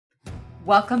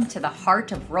Welcome to the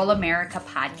Heart of Rural America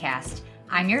podcast.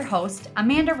 I'm your host,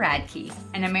 Amanda Radke,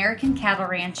 an American cattle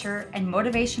rancher and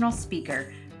motivational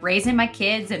speaker, raising my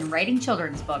kids and writing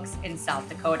children's books in South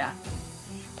Dakota.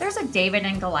 There's a David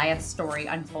and Goliath story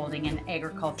unfolding in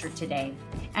agriculture today.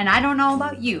 And I don't know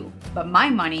about you, but my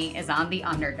money is on the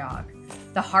underdog,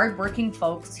 the hardworking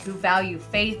folks who value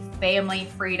faith, family,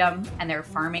 freedom, and their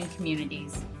farming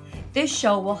communities. This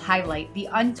show will highlight the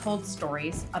untold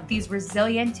stories of these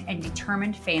resilient and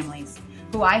determined families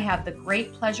who I have the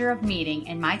great pleasure of meeting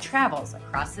in my travels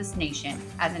across this nation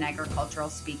as an agricultural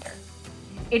speaker.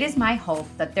 It is my hope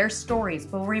that their stories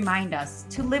will remind us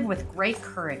to live with great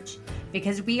courage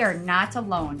because we are not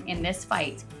alone in this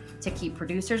fight to keep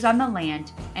producers on the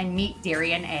land and meat,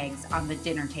 dairy, and eggs on the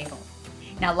dinner table.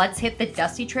 Now let's hit the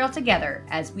dusty trail together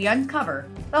as we uncover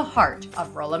the heart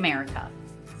of rural America.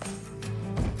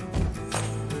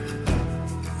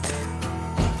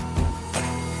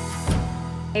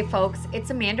 Hey folks, it's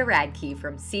Amanda Radke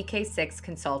from CK6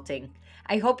 Consulting.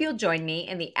 I hope you'll join me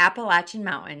in the Appalachian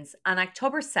Mountains on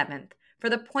October 7th for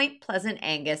the Point Pleasant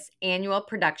Angus annual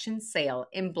production sale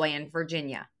in Bland,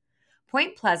 Virginia.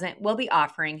 Point Pleasant will be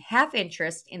offering half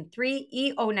interest in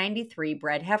 3 EO93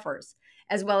 bred heifers,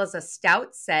 as well as a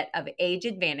stout set of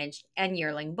age-advantaged and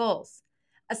yearling bulls.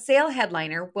 A sale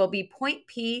headliner will be Point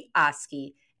P.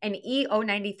 Oski, an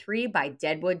EO93 by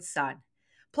Deadwood Sun.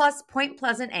 Plus, Point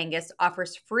Pleasant Angus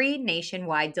offers free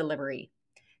nationwide delivery.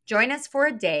 Join us for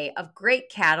a day of great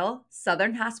cattle,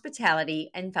 Southern hospitality,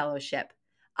 and fellowship.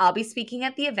 I'll be speaking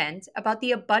at the event about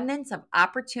the abundance of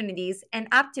opportunities and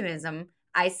optimism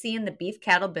I see in the beef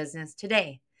cattle business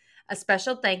today. A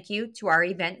special thank you to our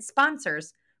event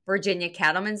sponsors, Virginia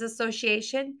Cattlemen's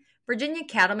Association, Virginia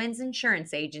Cattlemen's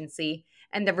Insurance Agency,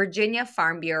 and the Virginia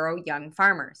Farm Bureau Young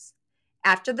Farmers.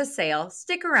 After the sale,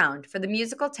 stick around for the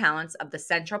musical talents of the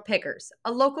Central Pickers,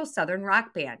 a local Southern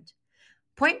rock band.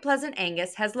 Point Pleasant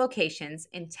Angus has locations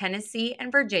in Tennessee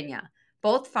and Virginia,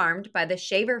 both farmed by the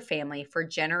Shaver family for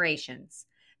generations.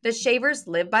 The Shavers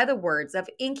live by the words of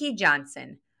Inky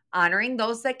Johnson, honoring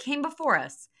those that came before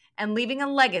us and leaving a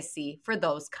legacy for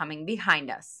those coming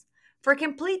behind us. For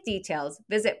complete details,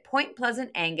 visit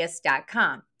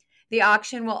pointpleasantangus.com. The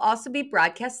auction will also be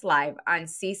broadcast live on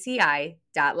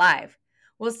cci.live.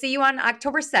 We'll see you on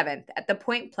October 7th at the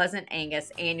Point Pleasant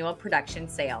Angus annual production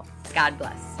sale. God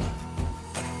bless.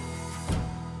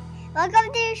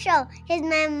 Welcome to the show. Here's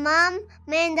my mom,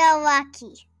 Amanda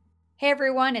Radke. Hey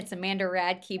everyone, it's Amanda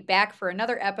Radke back for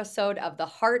another episode of the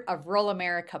Heart of Rural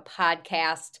America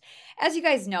podcast. As you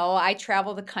guys know, I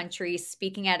travel the country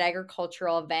speaking at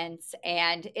agricultural events,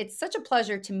 and it's such a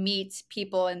pleasure to meet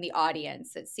people in the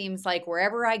audience. It seems like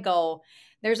wherever I go,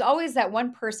 there's always that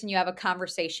one person you have a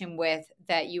conversation with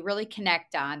that you really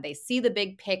connect on. They see the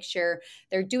big picture.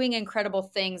 They're doing incredible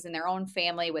things in their own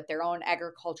family with their own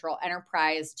agricultural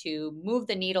enterprise to move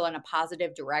the needle in a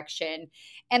positive direction.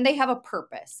 And they have a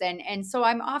purpose. And so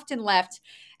I'm often left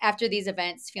after these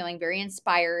events feeling very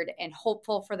inspired and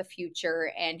hopeful for the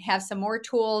future and have some more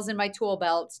tools in my tool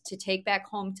belt to take back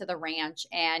home to the ranch.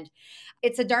 And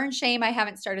it's a darn shame I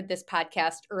haven't started this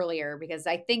podcast earlier because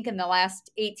I think in the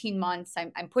last 18 months,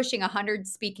 I'm pushing 100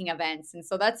 speaking events. And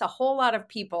so that's a whole lot of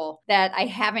people that I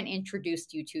haven't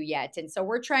introduced you to yet. And so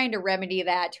we're trying to remedy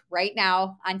that right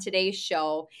now on today's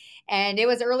show. And it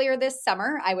was earlier this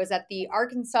summer. I was at the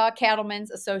Arkansas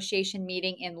Cattlemen's Association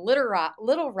meeting in Little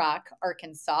Rock,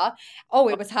 Arkansas. Oh,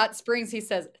 it was Hot Springs, he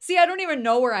says. See, I don't even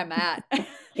know where I'm at.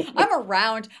 I'm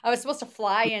around. I was supposed to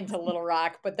fly into Little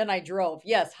Rock, but then I drove.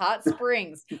 Yes, Hot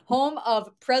Springs, home of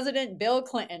President Bill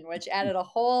Clinton, which added a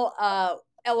whole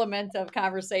element of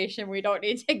conversation we don't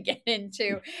need to get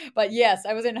into. But yes,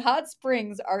 I was in Hot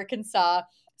Springs, Arkansas,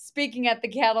 speaking at the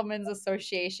Cattlemen's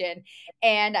Association.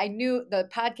 And I knew the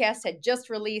podcast had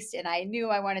just released and I knew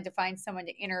I wanted to find someone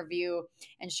to interview.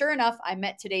 And sure enough, I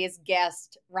met today's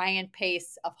guest, Ryan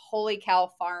Pace of Holy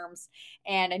Cow Farms.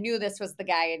 And I knew this was the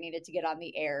guy I needed to get on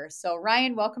the air. So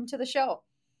Ryan, welcome to the show.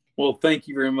 Well, thank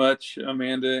you very much,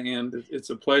 Amanda, and it's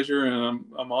a pleasure, and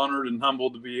I'm honored and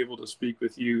humbled to be able to speak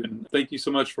with you. And thank you so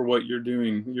much for what you're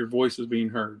doing. Your voice is being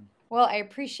heard. Well, I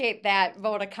appreciate that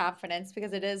vote of confidence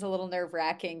because it is a little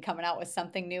nerve-wracking coming out with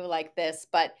something new like this.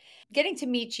 But getting to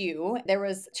meet you, there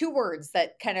was 2 words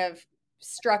that kind of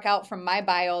struck out from my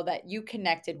bio that you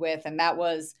connected with, and that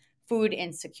was food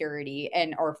insecurity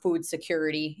or food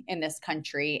security in this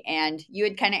country. And you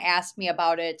had kind of asked me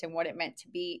about it and what it meant to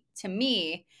be to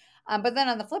me. But then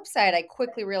on the flip side, I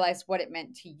quickly realized what it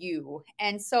meant to you.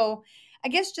 And so I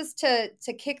guess just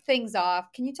to kick things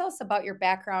off, can you tell us about your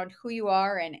background, who you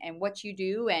are and what you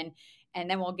do? And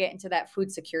then we'll get into that food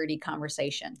security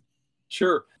conversation.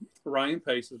 Sure. Ryan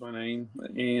Pace is my name,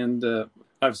 and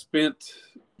I've spent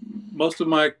most of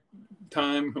my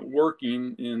time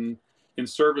working in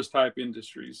service type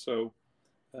industries. So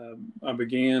I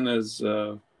began as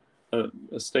a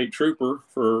state trooper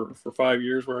for 5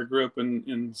 years, where I grew up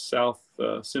in South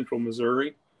Central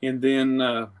Missouri, and then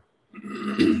I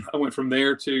went from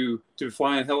there to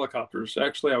flying helicopters.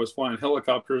 Actually, I was flying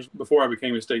helicopters before I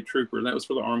became a state trooper, and that was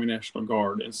for the Army National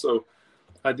Guard. And so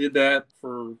I did that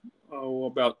for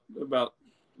about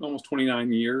almost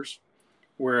 29 years,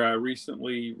 where I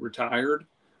recently retired.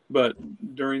 But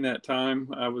during that time,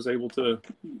 I was able to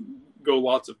go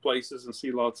lots of places and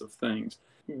see lots of things.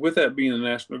 With that being a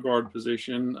National Guard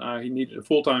position, I needed a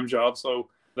full-time job, so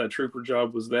that trooper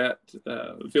job was that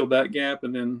filled that gap,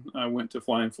 and then I went to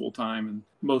flying full-time. And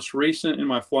most recent in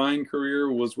my flying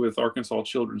career was with Arkansas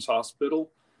Children's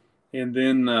Hospital, and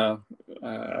then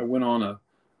I went on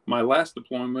my last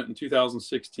deployment in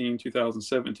 2016,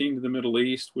 2017 to the Middle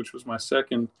East, which was my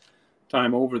second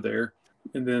time over there.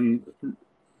 And then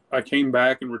I came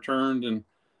back and returned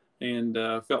and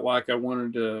felt like I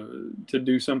wanted to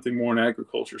do something more in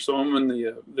agriculture. So I'm in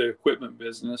the equipment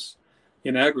business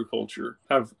in agriculture.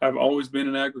 I've always been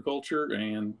in agriculture,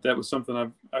 and that was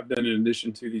something I've done in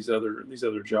addition to these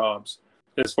other jobs.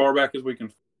 As far back as we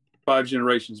can, 5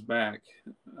 generations back,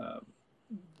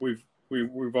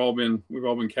 we've all been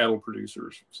cattle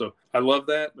producers. So I love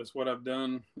that. That's what I've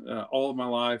done all of my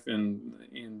life, and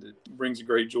it brings a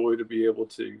great joy to be able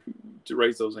to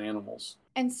raise those animals.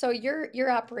 And so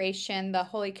your operation, the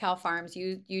Holy Cow Farms,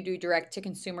 you do direct to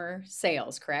consumer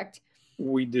sales, correct?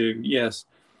 We do, yes.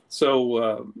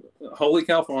 So Holy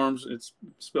Cow Farms, it's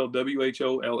spelled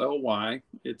WHOLLY.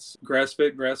 It's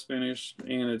grass-fed, grass-finished,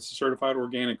 and it's a certified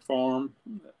organic farm.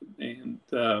 And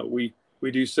we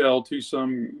do sell to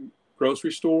some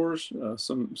grocery stores,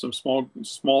 some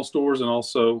small stores, and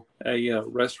also a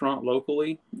restaurant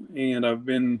locally. And I've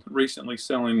been recently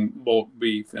selling bulk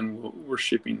beef, and we're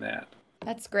shipping that.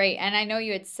 That's great. And I know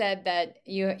you had said that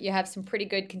you have some pretty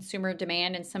good consumer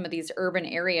demand in some of these urban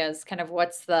areas. Kind of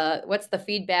what's the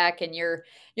feedback and your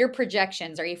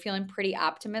projections? Are you feeling pretty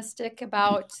optimistic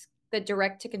about the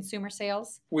direct to consumer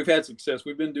sales? We've had success.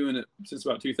 We've been doing it since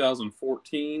about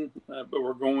 2014, but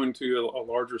we're going to a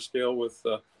larger scale with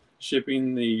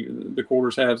shipping the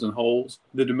quarters, halves, and wholes.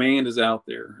 The demand is out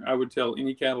there. I would tell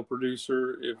any cattle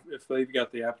producer, if they've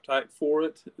got the appetite for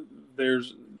it,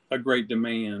 there's a great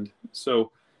demand.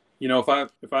 So,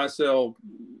 if I sell,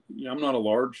 I'm not a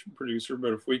large producer,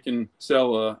 but if we can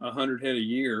sell 100 head a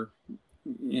year,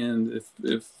 and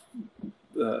if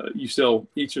you sell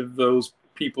each of those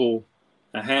people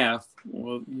a half,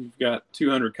 well, you've got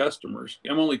 200 customers.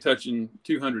 I'm only touching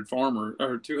 200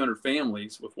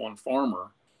 families with one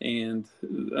farmer. And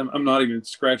I'm not even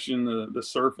scratching the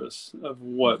surface of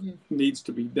what needs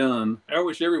to be done. I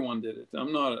wish everyone did it.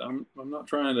 I'm not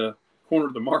trying to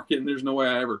corner the market, and there's no way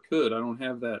I ever could. I don't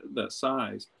have that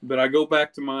size. But I go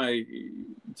back to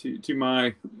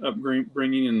my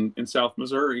upbringing in South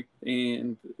Missouri,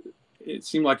 and it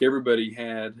seemed like everybody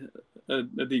had a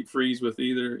deep freeze with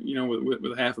either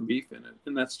with half a beef in it,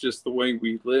 and that's just the way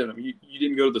we live. I mean, you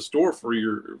didn't go to the store for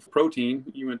your protein;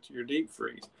 you went to your deep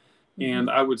freeze. And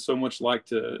I would so much like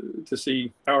to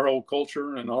see our whole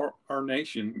culture and our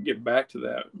nation get back to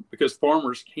that, because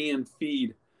farmers can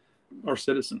feed our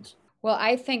citizens. Well,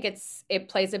 I think it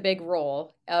plays a big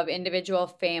role of individual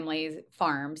families,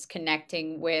 farms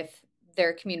connecting with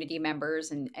their community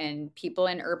members and people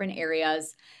in urban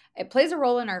areas. It plays a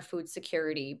role in our food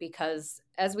security because,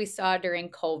 as we saw during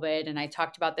COVID, and I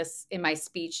talked about this in my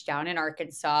speech down in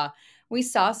Arkansas, we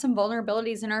saw some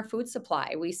vulnerabilities in our food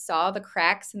supply. We saw the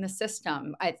cracks in the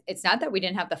system. It's not that we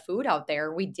didn't have the food out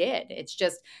there. We did. It's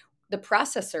just the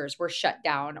processors were shut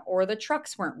down, or the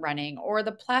trucks weren't running, or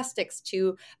the plastics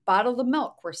to bottle the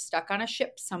milk were stuck on a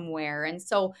ship somewhere. And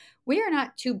so we are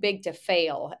not too big to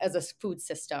fail as a food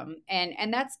system.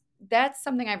 And that's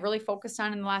something I've really focused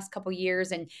on in the last couple of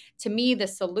years. And to me, the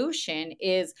solution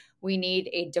is we need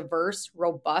a diverse,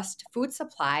 robust food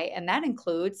supply. And that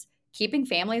includes keeping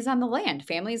families on the land,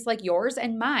 families like yours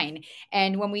and mine.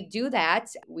 And when we do that,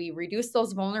 we reduce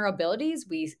those vulnerabilities,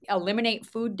 we eliminate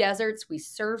food deserts, we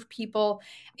serve people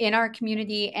in our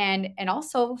community, and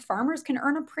also farmers can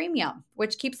earn a premium,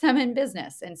 which keeps them in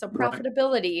business. And so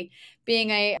profitability being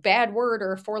a bad word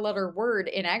or a 4-letter word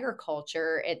in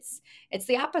agriculture, it's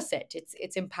the opposite.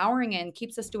 It's empowering and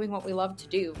keeps us doing what we love to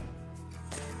do.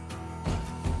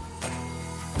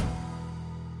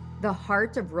 The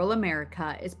Heart of Rural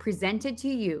America is presented to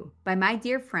you by my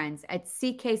dear friends at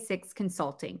CK6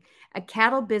 Consulting, a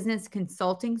cattle business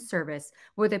consulting service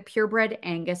with a purebred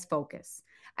Angus focus.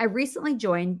 I recently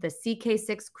joined the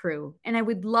CK6 crew, and I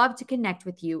would love to connect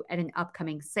with you at an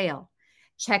upcoming sale.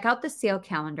 Check out the sale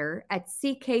calendar at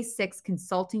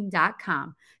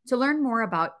ck6consulting.com to learn more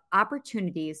about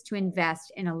opportunities to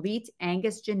invest in elite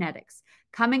Angus genetics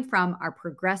coming from our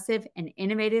progressive and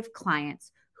innovative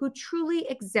clients who truly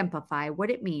exemplify what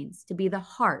it means to be the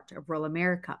heart of rural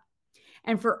America.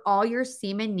 And for all your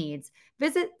semen needs,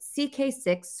 visit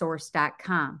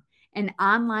ck6source.com, an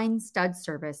online stud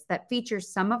service that features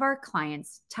some of our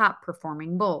clients' top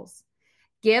performing bulls.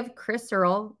 Give Chris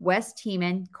Earl, Wes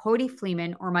Tiemann, Cody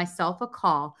Fleeman, or myself a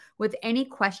call with any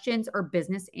questions or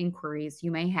business inquiries you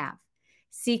may have.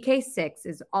 CK6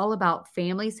 is all about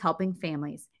families helping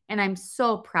families, and I'm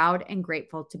so proud and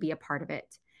grateful to be a part of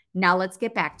it. Now let's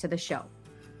get back to the show.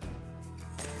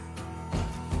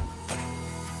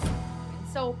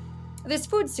 So this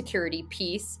food security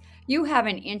piece, you have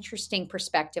an interesting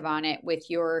perspective on it with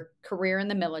your career in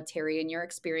the military and your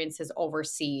experiences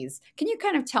overseas. Can you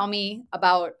kind of tell me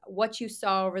about what you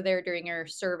saw over there during your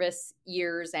service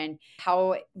years and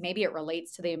how maybe it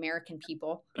relates to the American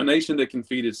people? A nation that can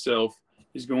feed itself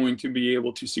is going to be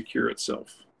able to secure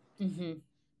itself. Mm-hmm.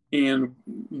 And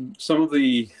some of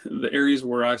the areas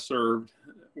where I served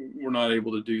were not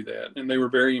able to do that. And they were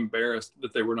very embarrassed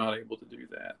that they were not able to do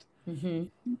that. Mm-hmm.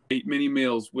 Ate many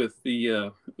meals with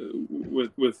the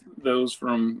with those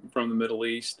from the Middle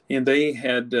East, and they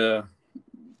had it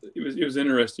was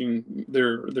interesting.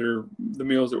 The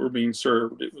meals that were being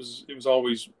served, it was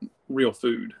always real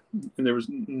food, and there was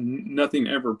nothing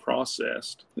ever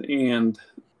processed. And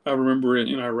I remember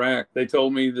in Iraq, they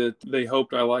told me that they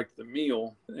hoped I liked the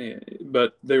meal,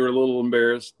 but they were a little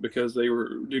embarrassed because they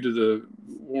were, due to the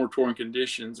war-torn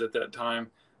conditions at that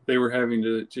time, they were having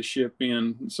to ship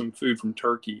in some food from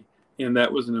Turkey, and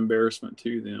that was an embarrassment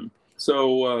to them.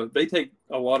 So they take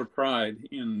a lot of pride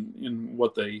in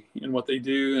what they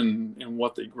do and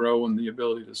what they grow and the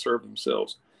ability to serve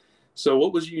themselves. So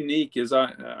what was unique is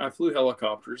I flew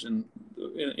helicopters in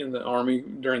the Army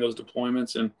during those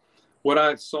deployments, and what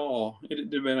I saw, it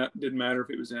didn't matter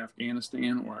if it was in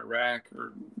Afghanistan or Iraq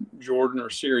or Jordan or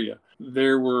Syria.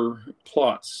 There were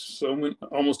plots. So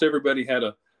almost everybody had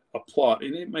a plot,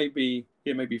 and it may be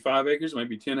 5 acres, it might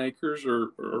be 10 acres or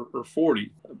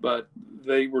 40, but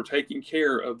they were taking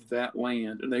care of that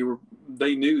land, and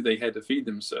they knew they had to feed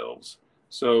themselves.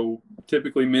 So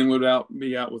typically men would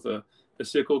be out with a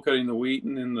sickle cutting the wheat,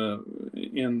 and then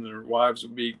their wives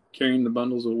would be carrying the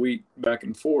bundles of wheat back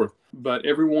and forth. But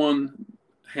everyone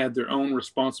had their own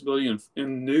responsibility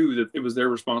and knew that it was their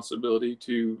responsibility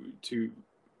to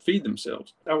feed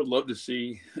themselves. I would love to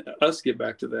see us get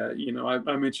back to that. You know,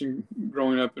 I mentioned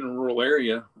growing up in a rural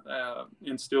area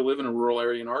and still live in a rural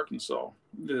area in Arkansas.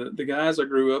 The guys I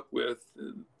grew up with,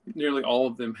 nearly all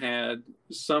of them had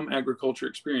some agriculture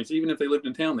experience. Even if they lived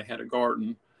in town, they had a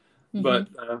garden.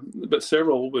 Mm-hmm. But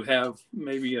several would have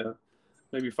maybe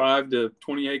 5 to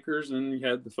 20 acres, and you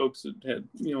had the folks that had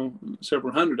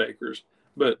several hundred acres.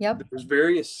 But there's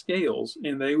various scales,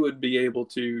 and they would be able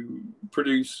to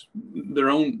produce their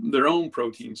own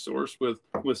protein source with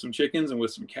some chickens and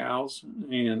with some cows,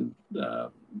 and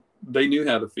they knew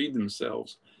how to feed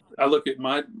themselves. I look at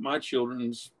my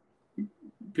children's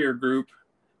peer group,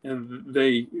 and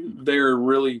they're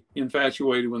really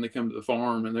infatuated when they come to the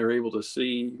farm, and they're able to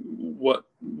see what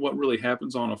really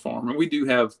happens on a farm. And we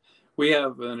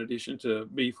have, in addition to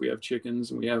beef, we have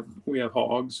chickens, and we have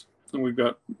hogs, and we've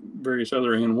got various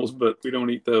other animals, but we don't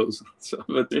eat those. So,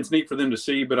 but it's neat for them to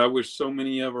see. But I wish so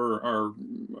many of our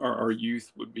youth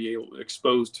would be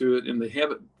exposed to it, and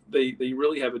they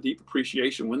really have a deep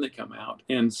appreciation when they come out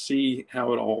and see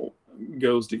how it all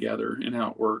goes together and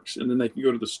how it works, and then they can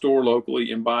go to the store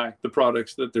locally and buy the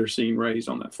products that they're seeing raised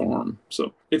on that farm.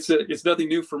 So it's nothing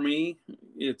new for me.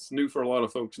 It's new for a lot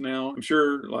of folks now. I'm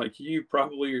sure, like you,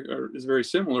 probably is very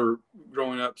similar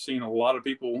growing up, seeing a lot of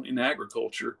people in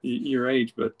agriculture your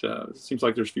age, but it seems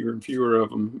like there's fewer and fewer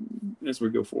of them as we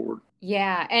go forward.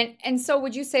 Yeah, and so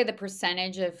would you say the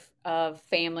percentage of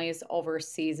families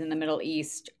overseas in the Middle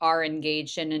East are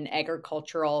engaged in an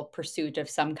agricultural pursuit of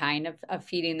some kind of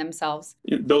feeding themselves?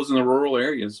 Those in the rural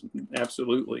areas,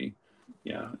 absolutely.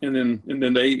 Yeah, and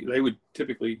then they would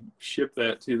typically ship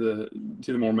that to the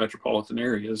more metropolitan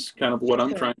areas, kind of what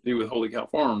I'm trying to do with Holy Cow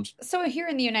Farms. So here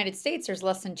in the United States, there's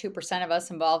less than 2% of us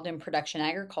involved in production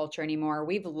agriculture anymore.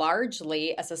 We've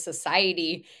largely, as a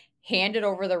society, handed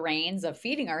over the reins of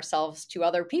feeding ourselves to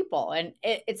other people. And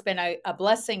it's been a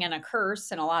blessing and a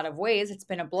curse in a lot of ways. It's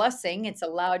been a blessing. It's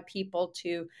allowed people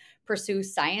to pursue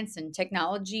science and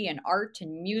technology and art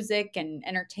and music and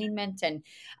entertainment and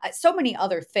so many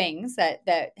other things that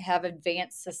have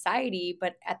advanced society.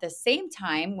 But at the same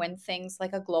time, when things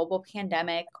like a global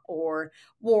pandemic or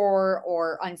war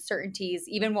or uncertainties,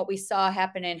 even what we saw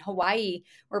happen in Hawaii,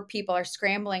 where people are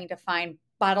scrambling to find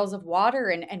bottles of water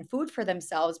and food for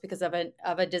themselves because of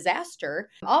a disaster,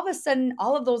 all of a sudden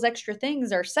all of those extra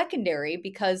things are secondary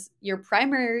because your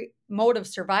primary mode of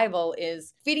survival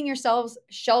is feeding yourselves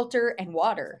shelter and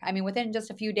water. I mean, within just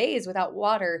a few days without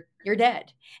water, you're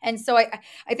dead. And so I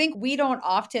think we don't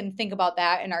often think about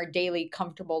that in our daily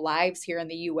comfortable lives here in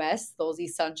the US, those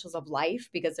essentials of life,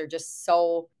 because they're just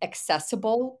so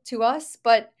accessible to us.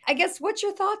 But I guess what's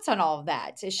your thoughts on all of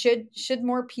that? Should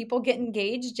more people get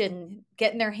engaged in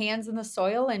getting their hands in the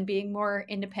soil and being more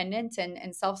independent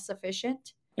and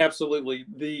self-sufficient? Absolutely.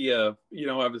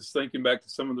 I was thinking back to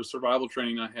some of the survival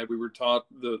training I had. We were taught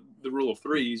the rule of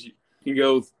threes. You can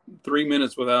go 3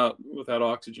 minutes without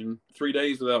oxygen, 3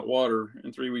 days without water,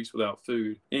 and 3 weeks without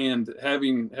food. And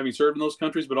having served in those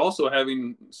countries, but also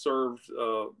having served,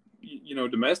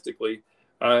 domestically,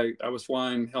 I was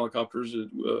flying helicopters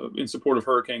in support of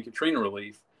Hurricane Katrina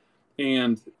relief,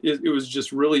 and it was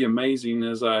just really amazing.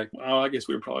 I guess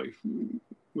we were probably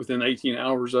within 18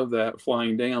 hours of that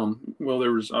flying down. Well,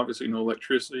 there was obviously no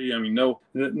electricity. I mean,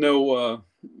 the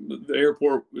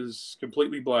airport was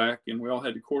completely black, and we all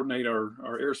had to coordinate our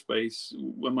airspace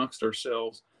amongst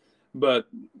ourselves. But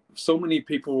so many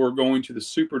people were going to the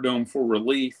Superdome for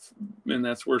relief, and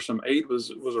that's where some aid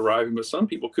was arriving. But some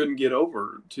people couldn't get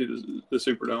over to the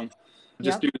Superdome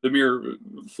just due to the mere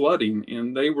flooding,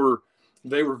 and they were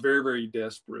very, very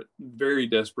very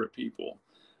desperate people.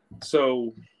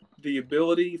 So the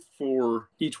ability for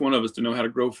each one of us to know how to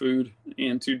grow food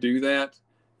and to do that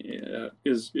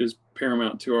is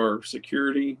paramount to our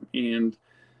security and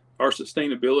our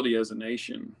sustainability as a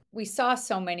nation. We saw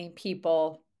so many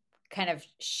people kind of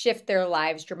shift their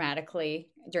lives dramatically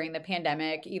during the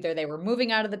pandemic. Either they were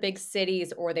moving out of the big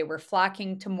cities or they were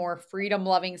flocking to more freedom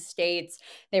loving states.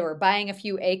 They were buying a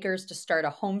few acres to start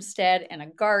a homestead and a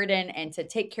garden and to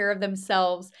take care of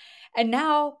themselves. And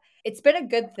now it's been a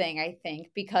good thing, I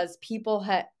think, because people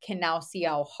can now see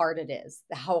how hard it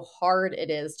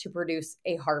is to produce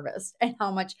a harvest and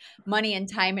how much money and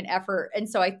time and effort. And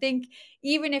so I think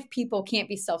even if people can't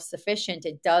be self-sufficient,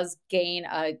 it does gain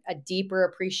a deeper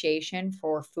appreciation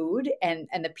for food and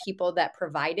the people that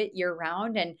provide it year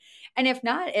round. And if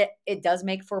not, it does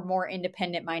make for more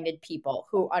independent minded people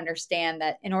who understand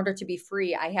that in order to be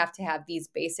free, I have to have these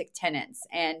basic tenets.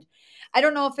 And I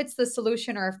don't know if it's the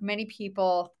solution or if many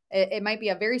people, it might be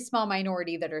a very small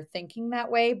minority that are thinking that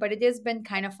way, but it has been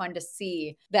kind of fun to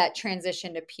see that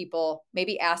transition to people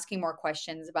maybe asking more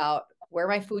questions about where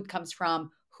my food comes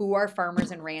from, who are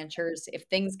farmers and ranchers, if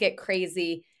things get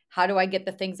crazy, how do I get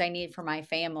the things I need for my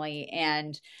family?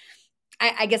 And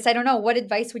I guess I don't know, what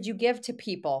advice would you give to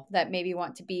people that maybe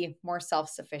want to be more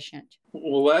self-sufficient?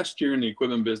 Well, last year in the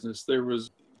equipment business, there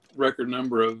was record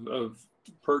number of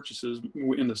purchases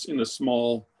in the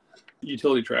small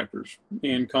utility tractors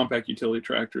and compact utility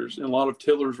tractors, and a lot of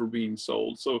tillers were being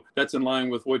sold. So that's in line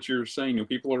with what you're saying.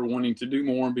 People are wanting to do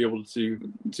more and be able to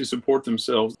support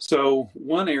themselves. So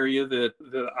one area that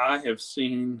I have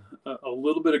seen a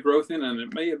little bit of growth in, and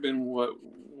it may have been what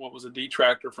was a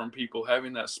detractor from people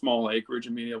having that small acreage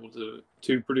and being able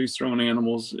to produce their own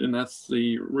animals, and that's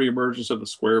the reemergence of the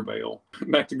square bale.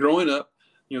 Back to growing up,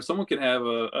 someone could have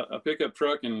a pickup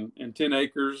truck and 10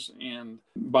 acres and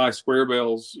buy square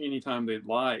bales anytime they'd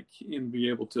like and be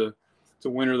able to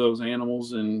winter those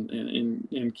animals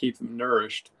and keep them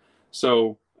nourished.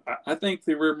 So I think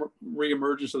the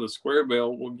reemergence of the square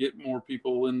bale will get more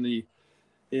people in the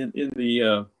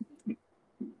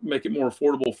make it more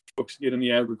affordable for folks to get in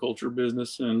the agriculture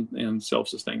business and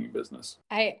self-sustaining business.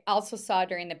 I also saw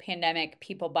during the pandemic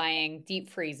people buying deep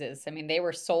freezes. I mean, they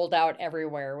were sold out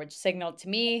everywhere, which signaled to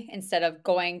me instead of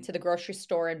going to the grocery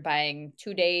store and buying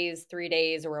 2 days, 3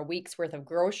 days, or a week's worth of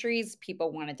groceries,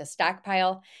 people wanted to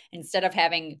stockpile. Instead of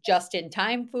having just in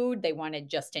time food, they wanted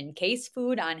just in case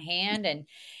food on hand. And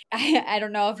I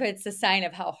don't know if it's a sign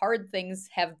of how hard things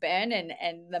have been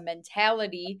and the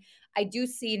mentality I do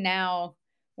see now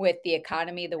with the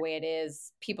economy the way it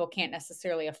is, people can't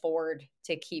necessarily afford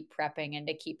to keep prepping and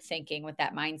to keep thinking with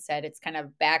that mindset. It's kind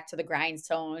of back to the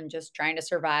grindstone, just trying to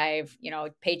survive,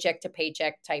 paycheck to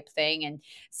paycheck type thing. And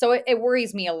so it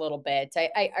worries me a little bit.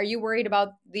 Are you worried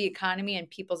about the economy and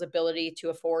people's ability to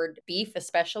afford beef,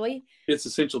 especially? It's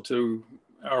essential to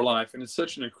our life, and it's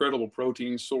such an incredible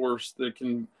protein source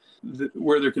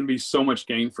where there can be so much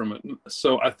gain from it.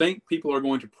 So I think people are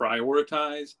going to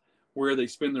prioritize where they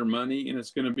spend their money, and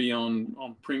it's going to be on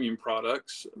premium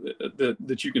products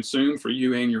that you consume for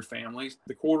you and your families.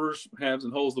 The quarters, halves,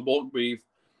 and wholes, the bulk beef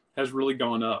has really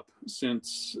gone up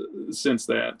since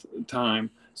that time.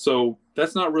 So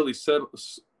that's not really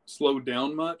slowed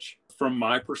down much from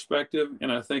my perspective,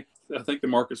 and I think the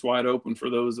market's wide open for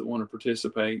those that want to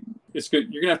participate. It's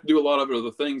good. You're gonna have to do a lot of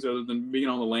other things other than being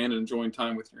on the land and enjoying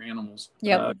time with your animals.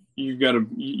 Yep. You've got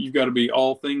to be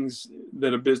all things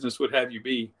that a business would have you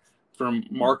be, from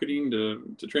marketing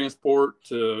to transport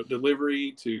to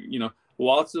delivery to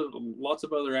lots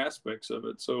of other aspects of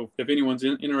it. So if anyone's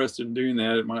interested in doing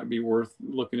that, it might be worth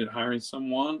looking at hiring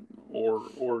someone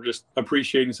or just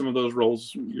appreciating some of those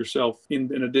roles yourself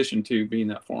in addition to being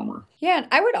that farmer. Yeah, and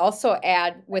I would also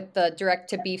add, with the direct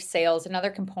to beef sales, another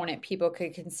component people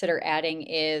could consider adding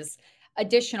is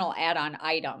additional add-on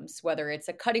items, whether it's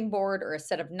a cutting board or a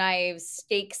set of knives,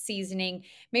 steak seasoning,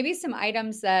 maybe some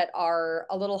items that are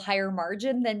a little higher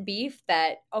margin than beef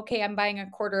that, okay, I'm buying a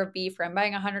quarter of beef or I'm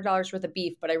buying $100 worth of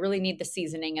beef, but I really need the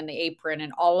seasoning and the apron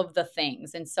and all of the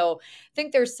things. And so I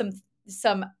think there's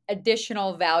some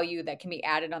additional value that can be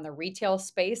added on the retail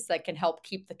space that can help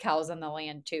keep the cows on the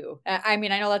land too. I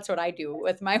mean, I know that's what I do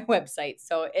with my website,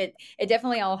 so it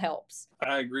definitely all helps.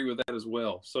 I agree with that as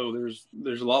well. So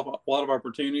there's a lot of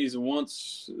opportunities, and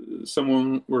once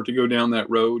someone were to go down that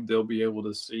road, they'll be able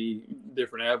to see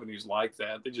different avenues like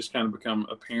that. They just kind of become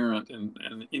apparent,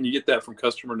 and you get that from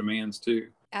customer demands too.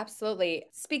 Absolutely.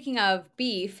 Speaking of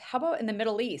beef, how about in the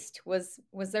Middle East? Was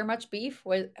there much beef?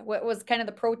 What was kind of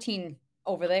the protein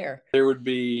over there? There would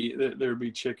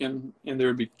be chicken, and there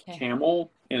would be camel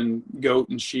and goat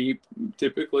and sheep.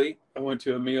 Typically, I went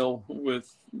to a meal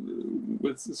with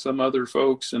some other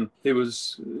folks, and it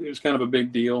was kind of a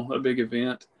big deal, a big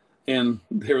event. And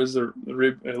there was a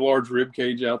large rib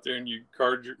cage out there, and you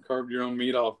carved your own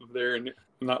meat off of there. And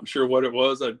I'm not sure what it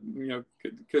was. I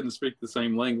couldn't speak the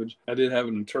same language. I did have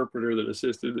an interpreter that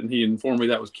assisted, and he informed me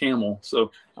that was camel.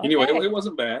 So anyway, it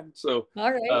wasn't bad. So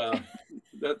all right.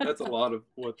 That's a lot of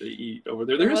what they eat over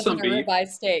there. There is some beef. Ribeye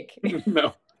steak.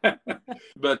 No.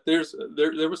 But there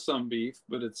was some beef,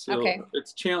 but it's still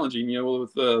it's challenging,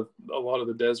 with a lot of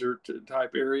the desert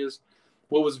type areas.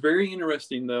 What was very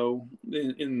interesting, though,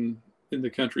 in the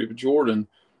country of Jordan,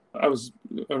 I was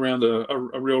around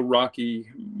a real rocky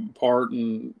part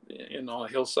and on a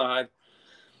hillside,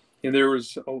 and there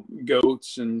was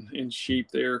goats and sheep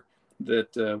there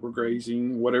that were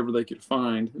grazing whatever they could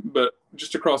find. But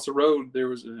just across the road, there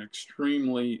was an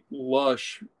extremely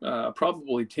lush,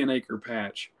 probably 10-acre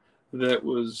patch that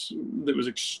was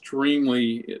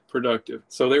extremely productive.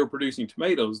 So they were producing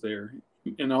tomatoes there,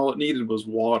 and all it needed was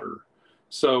water.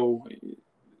 So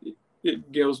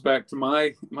it goes back to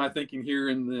my thinking here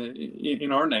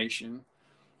in our nation,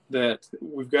 that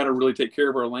we've got to really take care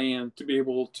of our land to be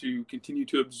able to continue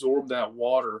to absorb that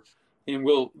water, and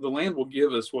the land will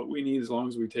give us what we need as long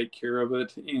as we take care of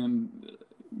it. And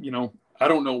I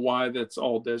don't know why that's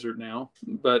all desert now,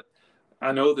 but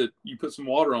I know that you put some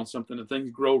water on something and things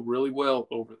grow really well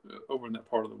over in that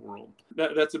part of the world.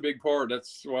 That's a big part.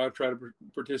 That's why I try to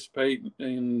participate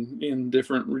in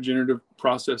different regenerative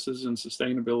processes and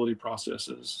sustainability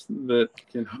processes that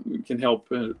can help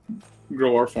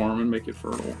grow our farm and make it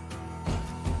fertile.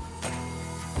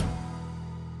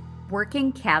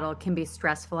 Working cattle can be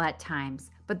stressful at times,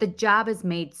 but the job is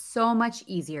made so much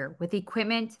easier with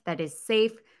equipment that is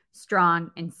safe, strong,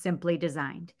 and simply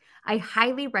designed. I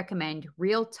highly recommend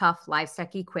Real Tough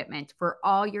livestock equipment for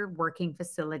all your working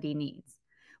facility needs.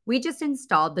 We just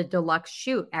installed the deluxe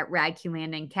chute at Radke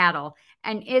Land and Cattle,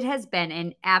 and it has been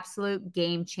an absolute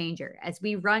game changer as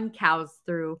we run cows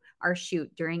through our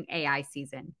chute during AI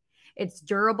season. It's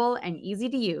durable and easy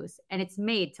to use, and it's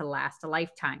made to last a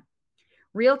lifetime.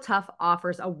 Real Tough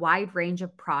offers a wide range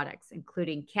of products,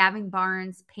 including calving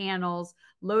barns, panels,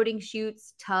 loading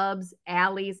chutes, tubs,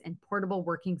 alleys, and portable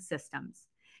working systems.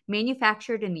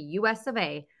 Manufactured in the US of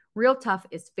A, Real Tough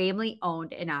is family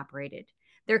owned and operated.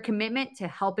 Their commitment to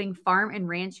helping farm and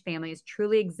ranch families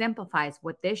truly exemplifies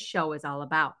what this show is all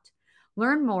about.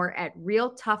 Learn more at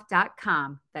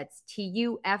realtough.com, that's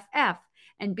TUFF,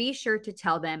 and be sure to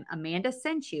tell them Amanda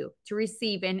sent you to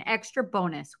receive an extra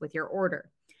bonus with your order.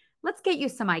 Let's get you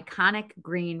some iconic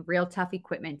green Real Tough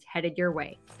equipment headed your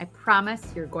way. I promise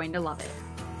you're going to love it.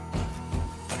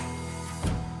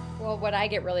 Well, what I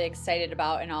get really excited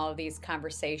about in all of these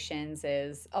conversations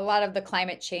is a lot of the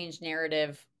climate change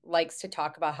narrative likes to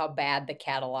talk about how bad the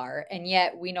cattle are. And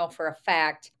yet we know for a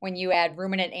fact when you add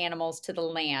ruminant animals to the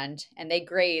land and they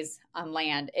graze on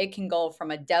land, it can go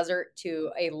from a desert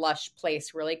to a lush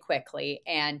place really quickly.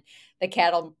 And the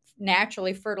cattle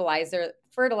naturally fertilize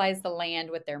the land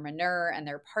with their manure, and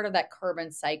they're part of that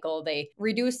carbon cycle. They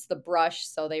reduce the brush,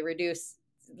 so they reduce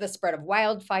the spread of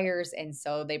wildfires, and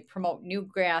so they promote new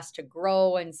grass to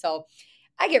grow. And so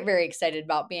I get very excited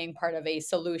about being part of a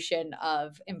solution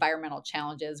of environmental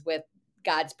challenges with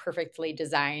God's perfectly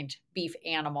designed beef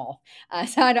animal.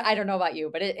 So I don't know about you,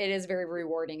 but it is very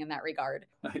rewarding in that regard.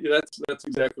 That's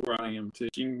exactly where I am,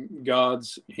 teaching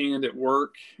God's hand at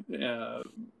work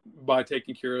by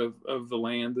taking care of the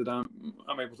land that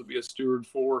I'm able to be a steward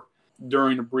for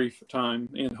during a brief time,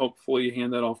 and hopefully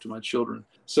hand that off to my children.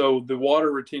 So the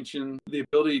water retention, the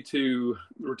ability to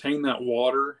retain that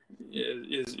water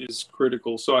is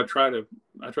critical. So I try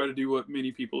to do what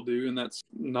many people do, and that's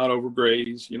not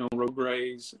overgraze, road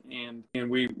graze, and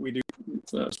we do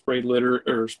spread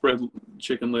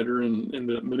chicken litter and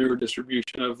the manure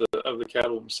distribution of the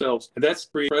cattle themselves. And that's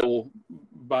incredible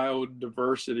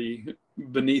biodiversity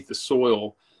beneath the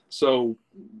soil. So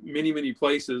many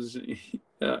places,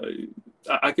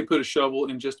 I could put a shovel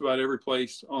in just about every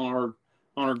place on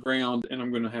our ground, and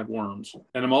I'm going to have worms.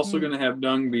 And I'm also going to have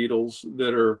dung beetles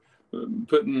that are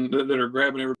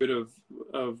grabbing every bit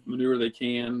of manure they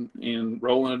can and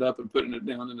rolling it up and putting it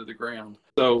down into the ground.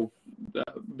 So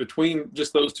between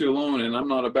just those two alone, and I'm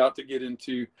not about to get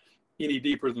into any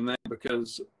deeper than that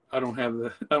because I don't have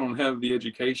the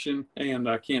education, and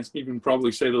I can't even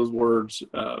probably say those words.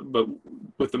 But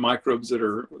with the microbes that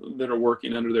are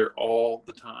working under there all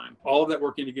the time, all of that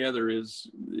working together is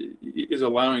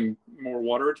allowing more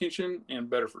water retention and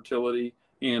better fertility.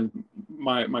 And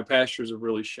my pastures have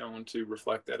really shown to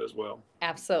reflect that as well.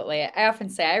 Absolutely. I often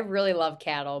say I really love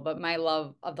cattle, but my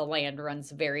love of the land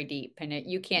runs very deep, and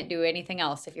you can't do anything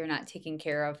else if you're not taking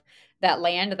care of that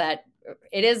land. That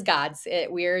it is God's.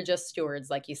 We're just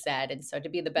stewards, like you said. And so to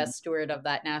be the best steward of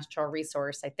that natural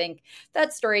resource, I think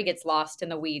that story gets lost in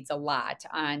the weeds a lot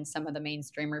on some of the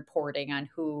mainstream reporting on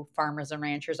who farmers and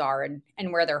ranchers are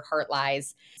and where their heart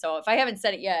lies. So if I haven't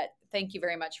said it yet, thank you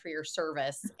very much for your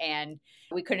service. And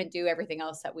we couldn't do everything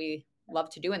else that we love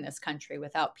to do in this country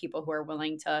without people who are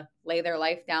willing to lay their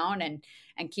life down and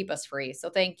keep us free.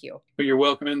 So thank you. But you're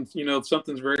welcome. And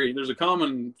there's a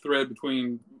common thread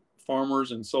between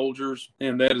farmers and soldiers,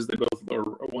 and that is they both are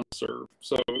one to serve.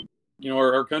 So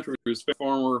our country is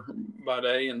farmer by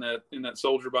day and that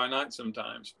soldier by night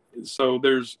sometimes. So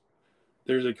there's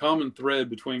a common thread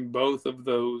between both of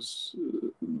those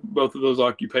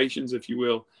occupations, if you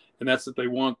will, and that's that they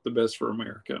want the best for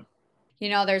America.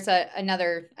 There's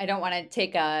another, I don't want to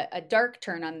take a dark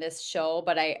turn on this show,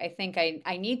 but I think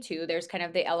I need to. There's kind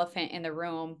of the elephant in the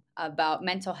room about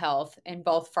mental health in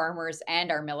both farmers and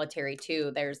our military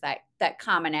too. There's that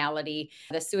commonality.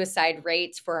 The suicide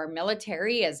rates for our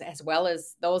military as well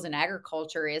as those in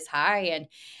agriculture is high.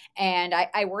 And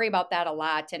I worry about that a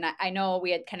lot. And I know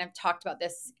we had kind of talked about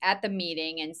this at the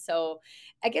meeting. And so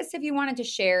I guess if you wanted to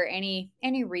share any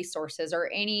resources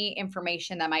or any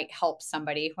information that might help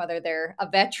somebody, whether they're a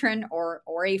veteran or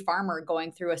a farmer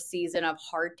going through a season of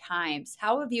hard times,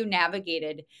 how have you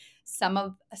navigated some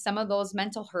of those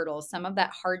mental hurdles, some of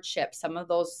that hardship, some of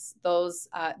those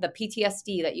the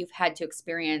PTSD that you've had to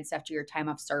experience after your time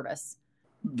of service?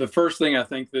 The first thing I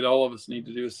think that all of us need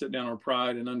to do is sit down our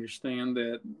pride and understand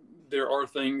that there are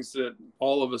things that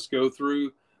all of us go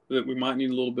through that we might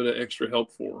need a little bit of extra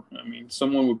help for. I mean,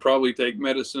 someone would probably take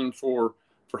medicine for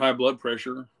high blood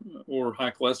pressure or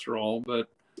high cholesterol, but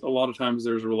a lot of times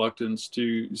there's reluctance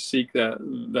to seek that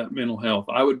mental health.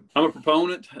 I'm a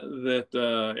proponent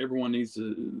that everyone needs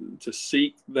to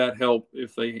seek that help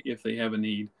if they have a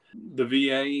need. The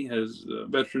VA has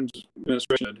Veterans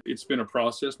Administration. It's been a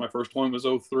process. My first one was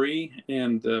 2003,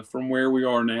 and from where we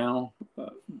are now,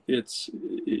 it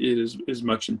is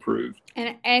much improved.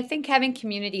 And I think having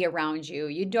community around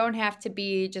you don't have to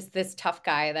be just this tough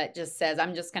guy that just says,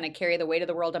 I'm just going to carry the weight of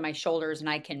the world on my shoulders and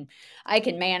I can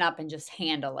man up and just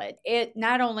handle it. It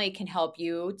not only can help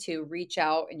you to reach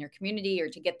out in your community or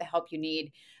to get the help you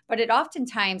need, but it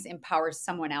oftentimes empowers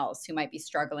someone else who might be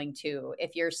struggling too.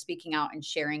 If you're speaking out and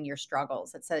sharing your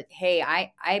struggles, it's hey,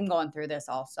 I'm going through this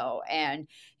also. And,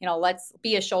 let's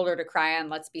be a shoulder to cry on.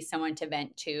 Let's be someone to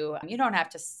vent to. You don't have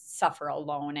to suffer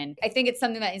alone. And I think it's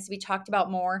something that needs to be talked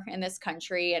about more in this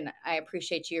country. And I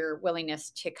appreciate your willingness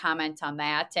to comment on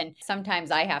that. And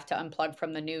sometimes I have to unplug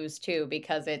from the news too,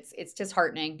 because it's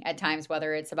disheartening at times,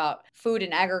 whether it's about food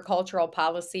and agricultural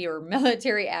policy or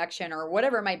military action or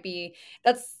whatever it might be.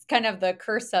 That's It's kind of the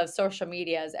curse of social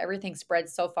media is everything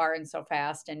spreads so far and so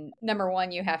fast. And number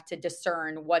one, you have to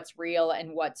discern what's real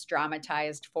and what's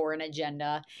dramatized for an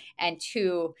agenda. And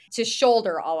two, to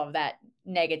shoulder all of that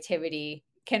negativity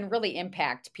can really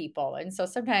impact people. And so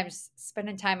sometimes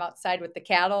spending time outside with the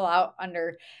cattle out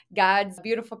under God's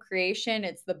beautiful creation,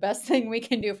 it's the best thing we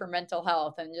can do for mental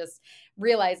health, and just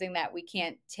realizing that we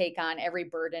can't take on every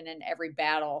burden and every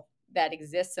battle that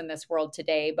exists in this world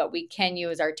today, but we can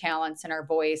use our talents and our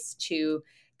voice to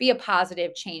be a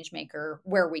positive change maker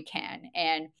where we can.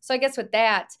 And so I guess with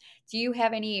that, do you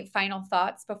have any final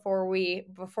thoughts before we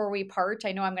part?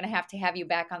 I know I'm going to have you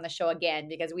back on the show again,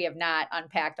 because we have not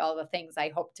unpacked all the things I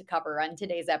hope to cover on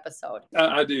today's episode.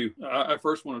 I do. I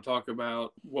first want to talk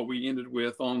about what we ended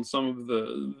with on some of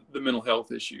the mental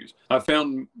health issues. I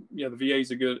found the VA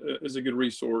is a good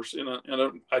resource, and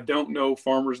I don't know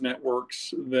farmers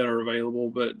networks that are available,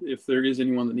 but if there is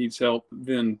anyone that needs help,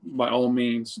 then by all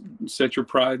means set your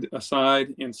pride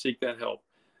aside and seek that help.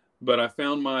 But I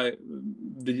found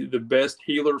the best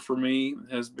healer for me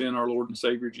has been our Lord and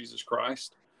Savior, Jesus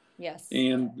Christ. Yes.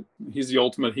 And he's the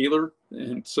ultimate healer.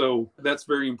 And so that's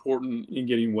very important in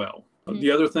getting well. Mm-hmm.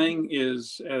 The other thing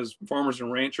is, as farmers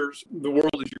and ranchers, the world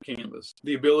is your canvas.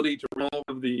 The ability to roam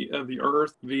of the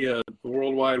earth via the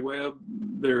World Wide Web,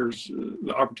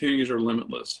 the opportunities are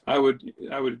limitless. I would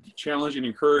challenge and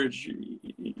encourage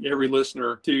every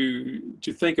listener to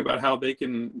think about how they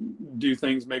can do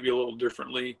things maybe a little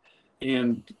differently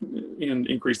and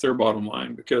increase their bottom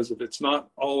line. Because if it's not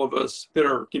all of us that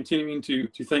are continuing to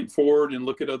think forward and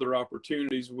look at other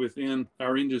opportunities within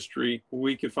our industry,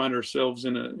 we could find ourselves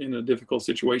in a difficult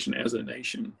situation as a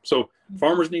nation. So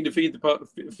farmers need to feed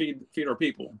our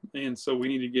people, and so we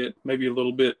need to get maybe a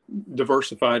little bit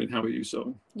diversified in how we do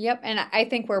so. Yep. And I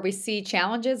think where we see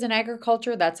challenges in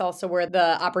agriculture, that's also where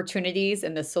the opportunities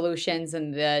and the solutions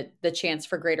and the chance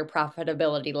for greater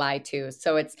profitability lie too.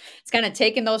 So it's kind of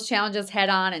taking those challenges head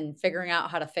on and figuring out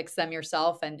how to fix them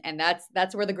yourself. And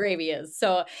that's where the gravy is.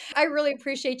 So I really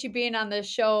appreciate you being on this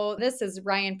show. This is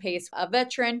Ryan Pace, a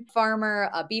veteran farmer,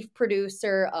 a beef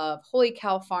producer of Holy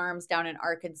Cow Farms down in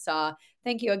Arkansas.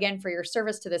 Thank you again for your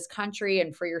service to this country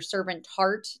and for your servant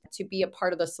heart to be a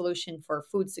part of the solution for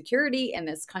food security in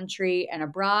this country and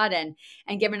abroad, and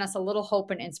giving us a little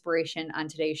hope and inspiration on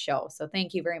today's show. So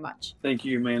thank you very much. Thank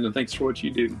you, Amanda. Thanks for what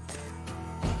you do.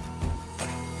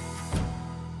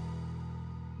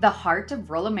 The Heart of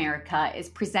Rural America is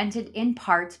presented in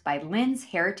part by Lynn's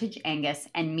Heritage Angus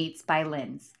and Meats by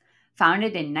Lynn's.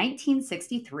 Founded in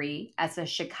 1963 as a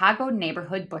Chicago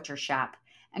neighborhood butcher shop,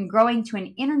 and growing to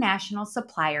an international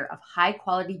supplier of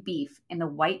high-quality beef in the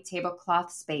white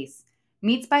tablecloth space,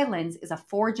 Meats by Lynn's is a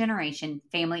 4-generation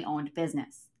family-owned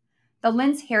business. The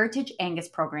Lynn's Heritage Angus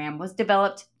program was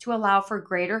developed to allow for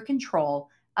greater control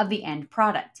of the end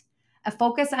product, a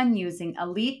focus on using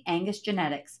elite Angus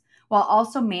genetics while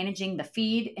also managing the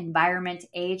feed, environment,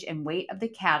 age, and weight of the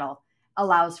cattle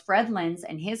allows Fred Lynn's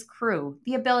and his crew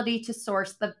the ability to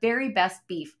source the very best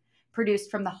beef produced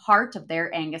from the heart of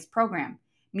their Angus program,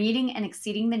 meeting and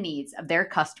exceeding the needs of their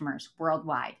customers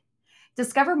worldwide.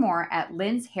 Discover more at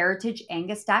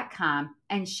lynnshheritageangus.com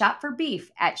and shop for beef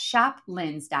at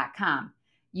shoplyns.com.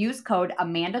 Use code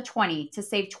AMANDA20 to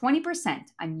save 20%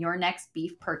 on your next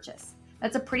beef purchase.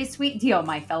 That's a pretty sweet deal,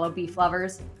 my fellow beef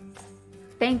lovers.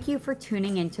 Thank you for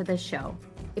tuning into the show.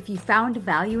 If you found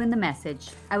value in the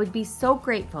message, I would be so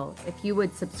grateful if you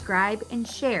would subscribe and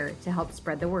share to help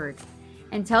spread the word.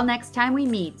 Until next time we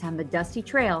meet on the Dusty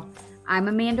Trail, I'm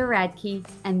Amanda Radke,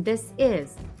 and this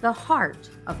is The Heart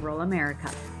of Rural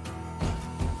America.